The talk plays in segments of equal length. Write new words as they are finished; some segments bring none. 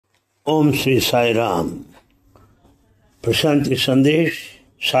Om Sri Sai Ram. Prashanti Sandesh,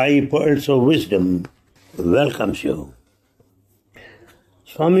 Sai Pearls of Wisdom welcomes you.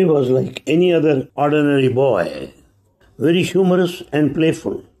 Swami was like any other ordinary boy, very humorous and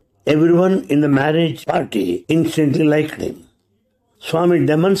playful. Everyone in the marriage party instantly liked him. Swami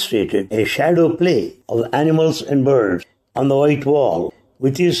demonstrated a shadow play of animals and birds on the white wall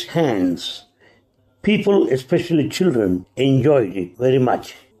with his hands. People, especially children, enjoyed it very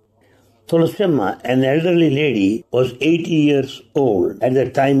much. Tulasamma, an elderly lady, was 80 years old at the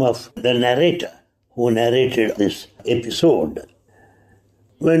time of the narrator who narrated this episode.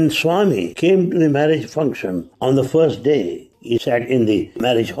 When Swami came to the marriage function on the first day, he sat in the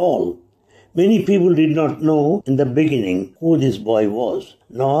marriage hall. Many people did not know in the beginning who this boy was,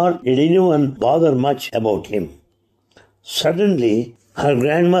 nor did anyone bother much about him. Suddenly, her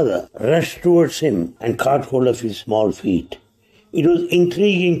grandmother rushed towards him and caught hold of his small feet. It was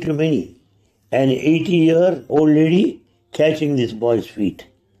intriguing to many, an 80-year-old lady catching this boy's feet.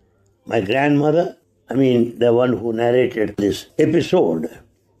 My grandmother, the one who narrated this episode,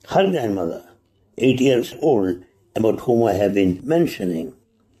 her grandmother, 80 years old, about whom I have been mentioning.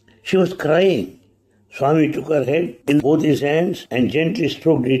 She was crying. Swami took her head in both his hands and gently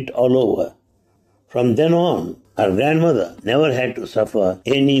stroked it all over. From then on, her grandmother never had to suffer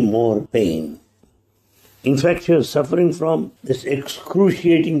any more pain. In fact, she was suffering from this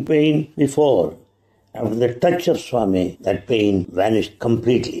excruciating pain before. After the touch of Swami, that pain vanished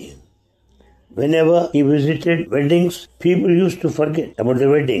completely. Whenever he visited weddings, people used to forget about the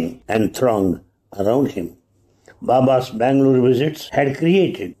wedding and throng around him. Baba's Bangalore visits had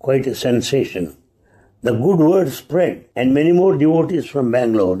created quite a sensation. The good word spread and many more devotees from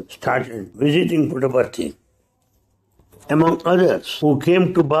Bangalore started visiting Puttaparthi. Among others who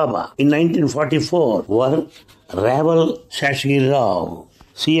came to Baba in 1944 were Raval Shashgiri Rao,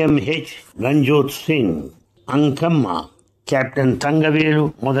 C.M.H. Ranjot Singh, Ankamma, Captain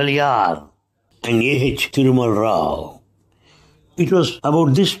Tangavelu Modaliyar, and A.H. Thirumal Rao. It was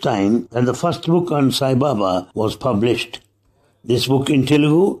about this time that the first book on Sai Baba was published. This book in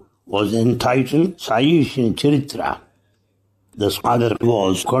Telugu was entitled Sayishin Charitra. The other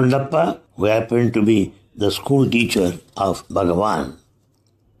was Kondappa, who happened to be the school teacher of Bhagavan.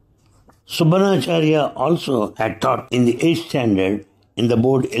 Subbanacharya also had taught in the 8th standard in the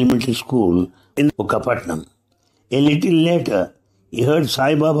board elementary school in Bukkapatnam. A little later, he heard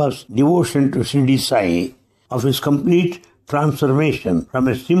Sai Baba's devotion to Shirdi Sai, of his complete transformation from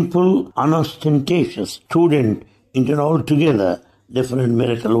a simple, unostentatious student into an altogether different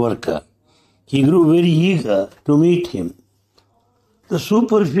miracle worker. He grew very eager to meet him. The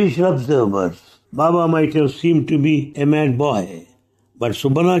superficial observers, Baba might have seemed to be a mad boy, but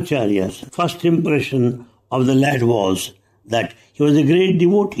Subbanacharya's first impression of the lad was that he was a great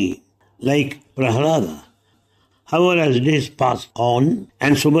devotee, like Prahlada. However, as days passed on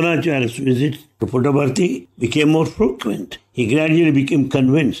and Subbanacharya's visits to Puttaparthi became more frequent, he gradually became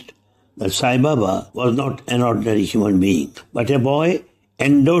convinced that Sai Baba was not an ordinary human being, but a boy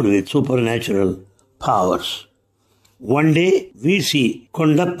endowed with supernatural powers. One day, we see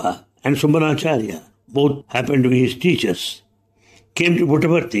Kondappa and Subbanacharya, both happened to be his teachers, came to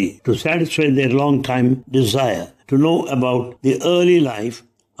Puttaparthi to satisfy their long-time desire to know about the early life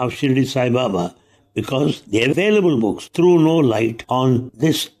of Shirdi Sai Baba, because the available books threw no light on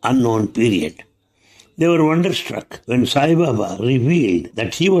this unknown period. They were wonderstruck when Sai Baba revealed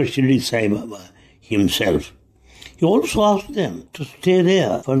that he was Shirdi Sai Baba himself. He also asked them to stay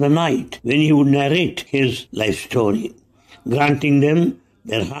there for the night when he would narrate his life story, granting them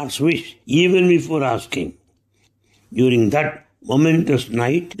their heart's wish even before asking. During that momentous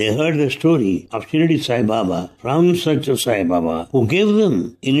night, they heard the story of Shirdi Sai Baba from such a Sai Baba who gave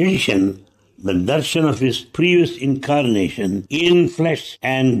them, in addition, the darshan of his previous incarnation in flesh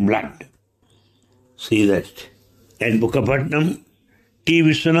and blood. See that. At Bukkapatnam, T.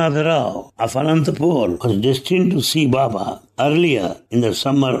 Viswanatha Rao of Anantapur was destined to see Baba earlier in the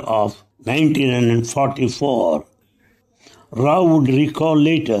summer of 1944. Rao would recall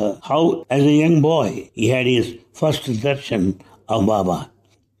later how, as a young boy, he had his first darshan of Baba.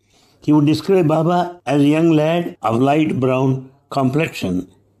 He would describe Baba as a young lad of light brown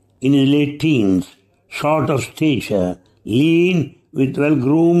complexion, in his late teens, short of stature, lean, with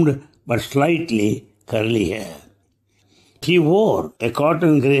well-groomed but slightly curly hair. He wore a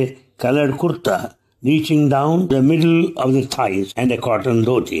cotton grey coloured kurta reaching down the middle of the thighs and a cotton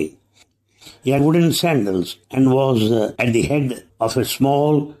dhoti. He had wooden sandals and was at the head of a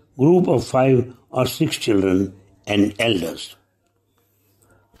small group of 5 or 6 children and elders.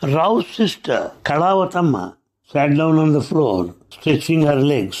 Rao's sister, Kalavatamma, sat down on the floor stretching her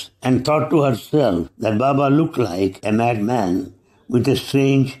legs, and thought to herself that Baba looked like a madman with a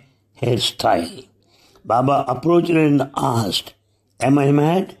strange hairstyle. Baba approached her and asked, "Am I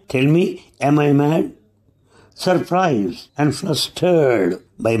mad? Tell me, am I mad?" Surprised and flustered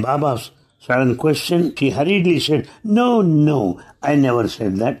by Baba's sudden question, she hurriedly said, No, I never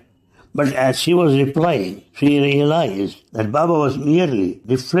said that." But as she was replying, she realized that Baba was merely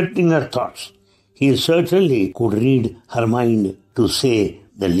reflecting her thoughts. He certainly could read her mind, to say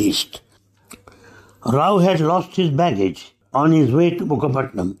the least. Rao had lost his baggage on his way to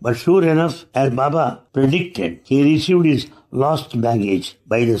Bukkapatnam, but sure enough, as Baba predicted, he received his lost baggage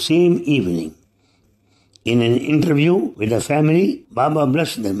by the same evening. In an interview with the family, Baba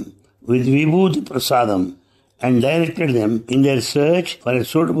blessed them with Vibhuti Prasadam and directed them in their search for a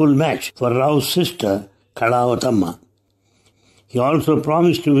suitable match for Rao's sister, Tulasamma. He also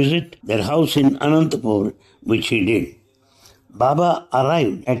promised to visit their house in Anantapur, which he did. Baba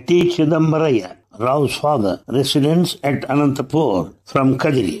arrived at T. Chidambaraya, Rao's father, residence at Anantapur from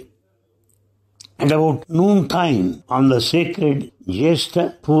Kadiri. At about noon time on the sacred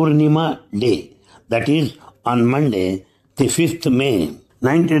Jyeshtha Purnima day, that is on Monday, the 5th May,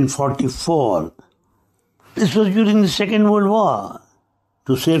 1944. This was during the Second World War.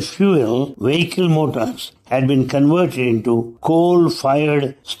 To save fuel, vehicle motors had been converted into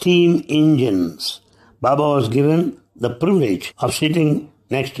coal-fired steam engines. Baba was given the privilege of sitting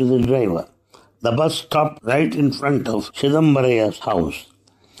next to the driver. The bus stopped right in front of Chidambaraya's house.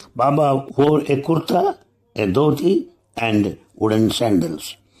 Baba wore a kurta, a dhoti, and wooden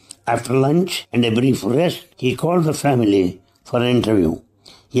sandals. After lunch and a brief rest, he called the family for an interview.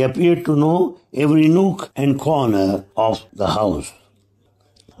 He appeared to know every nook and corner of the house.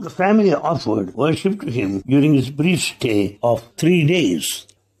 The family offered worship to him during his brief stay of 3 days.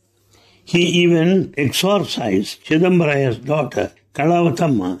 He even exorcised Chidambaraya's daughter,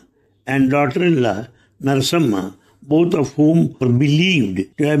 Kalavatamma, and daughter-in-law, Narasamma, both of whom were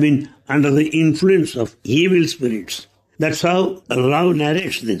believed to have been under the influence of evil spirits. That's how Rao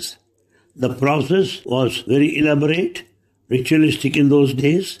narrates this. The process was very elaborate, ritualistic in those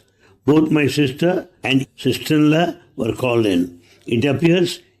days. Both my sister and sister-in-law were called in. It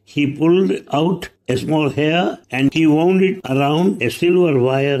appears he pulled out a small hair and he wound it around a silver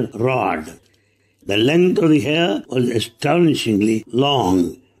wire rod. The length of the hair was astonishingly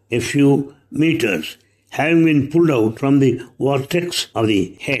long, a few meters, having been pulled out from the vortex of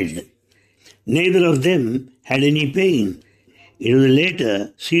the head. Neither of them had any pain. It was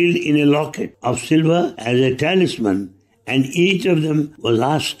later sealed in a locket of silver as a talisman, and each of them was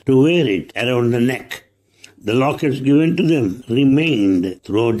asked to wear it around the neck. The lockets given to them remained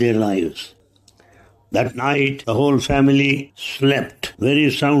throughout their lives. That night, the whole family slept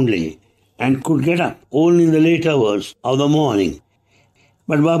very soundly and could get up only in the late hours of the morning.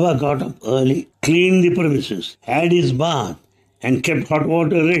 But Baba got up early, cleaned the premises, had his bath, and kept hot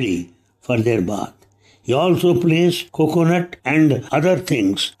water ready for their bath. He also placed coconut and other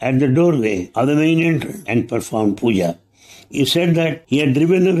things at the doorway of the main entrance and performed puja. He said that he had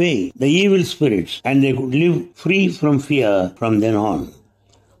driven away the evil spirits and they could live free from fear from then on.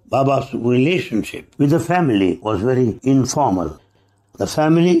 Baba's relationship with the family was very informal. The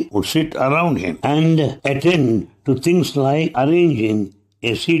family would sit around him and attend to things like arranging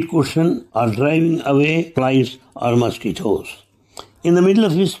a seat cushion or driving away flies or mosquitoes. In the middle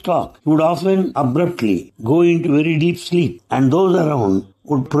of his talk, he would often abruptly go into very deep sleep, and those around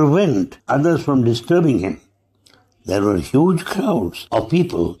would prevent others from disturbing him. There were huge crowds of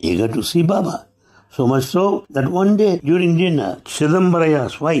people eager to see Baba, so much so that one day during dinner,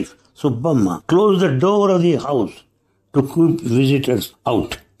 Chidambaraya's wife, Subbamma, closed the door of the house to keep visitors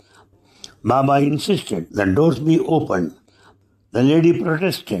out. Baba insisted that doors be opened. The lady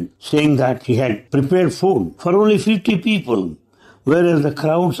protested, saying that she had prepared food for only 50 people, whereas the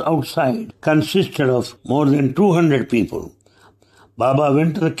crowds outside consisted of more than 200 people. Baba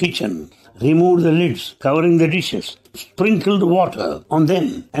went to the kitchen, removed the lids covering the dishes, sprinkled water on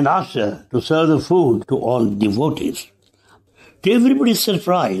them, and asked her to serve the food to all devotees. To everybody's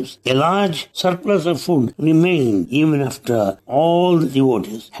surprise, a large surplus of food remained even after all the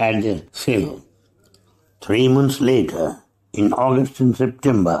devotees had their fill. 3 months later, in August and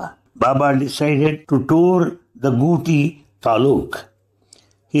September, Baba decided to tour the Guti Taluk.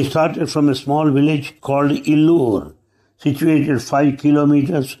 He started from a small village called Illur, situated 5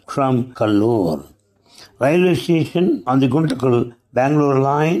 kilometers from Kallur. Railway station on the Guntakal-Bangalore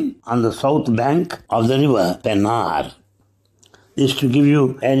line on the south bank of the river Pennar. This to give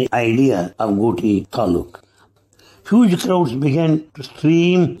you an idea of Guti Taluk. Huge crowds began to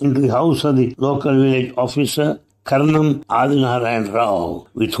stream into the house of the local village officer Karnam Adinarayan Rao,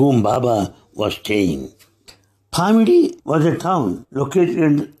 with whom Baba was staying. Pamidi was a town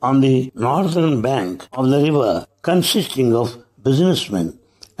located on the northern bank of the river, consisting of businessmen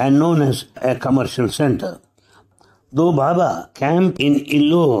and known as a commercial center. Though Baba camped in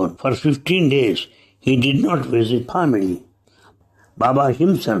Illore for 15 days, he did not visit Pamidi. Baba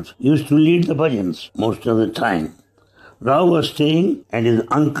himself used to lead the bhajans most of the time. Rao was staying at his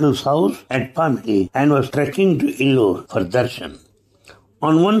uncle's house at Pamidi and was trekking to Illore for darshan.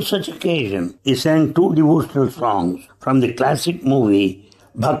 On one such occasion, he sang 2 devotional songs from the classic movie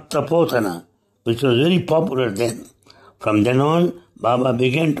Bhakta Potana, which was very popular then. From then on, Baba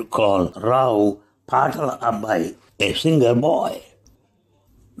began to call Rao Patala Abbai, a singer boy.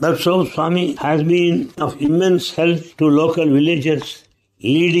 That's how Swami has been of immense help to local villagers,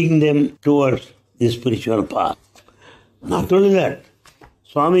 leading them towards the spiritual path. Not only that,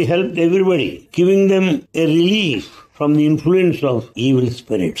 Swami helped everybody, giving them a relief from the influence of evil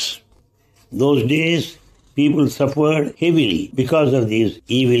spirits. Those days, people suffered heavily because of these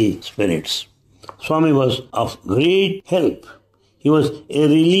evil spirits. Swami was of great help. He was a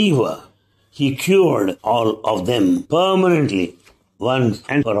reliever. He cured all of them permanently, once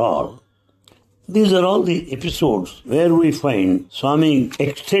and for all. These are all the episodes where we find Swami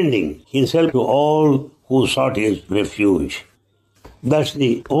extending his help to all who sought his refuge. That's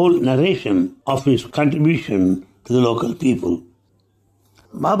the whole narration of his contribution to the local people.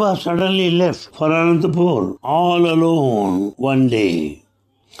 Baba suddenly left for Anantapur all alone one day,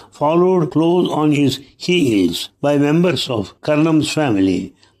 followed close on his heels by members of Karnam's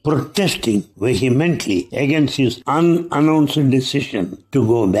family, protesting vehemently against his unannounced decision to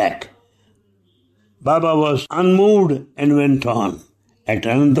go back. Baba was unmoved and went on. At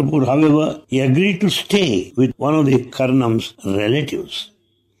Anantapur, however, he agreed to stay with one of the Karnam's relatives.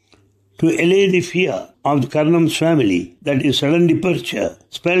 To allay the fear of the Karnam's family that his sudden departure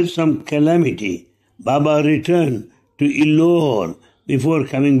spelled some calamity, Baba returned to Illore before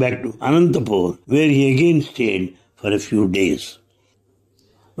coming back to Anantapur, where he again stayed for a few days.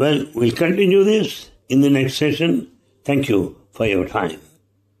 Well, we'll continue this in the next session. Thank you for your time.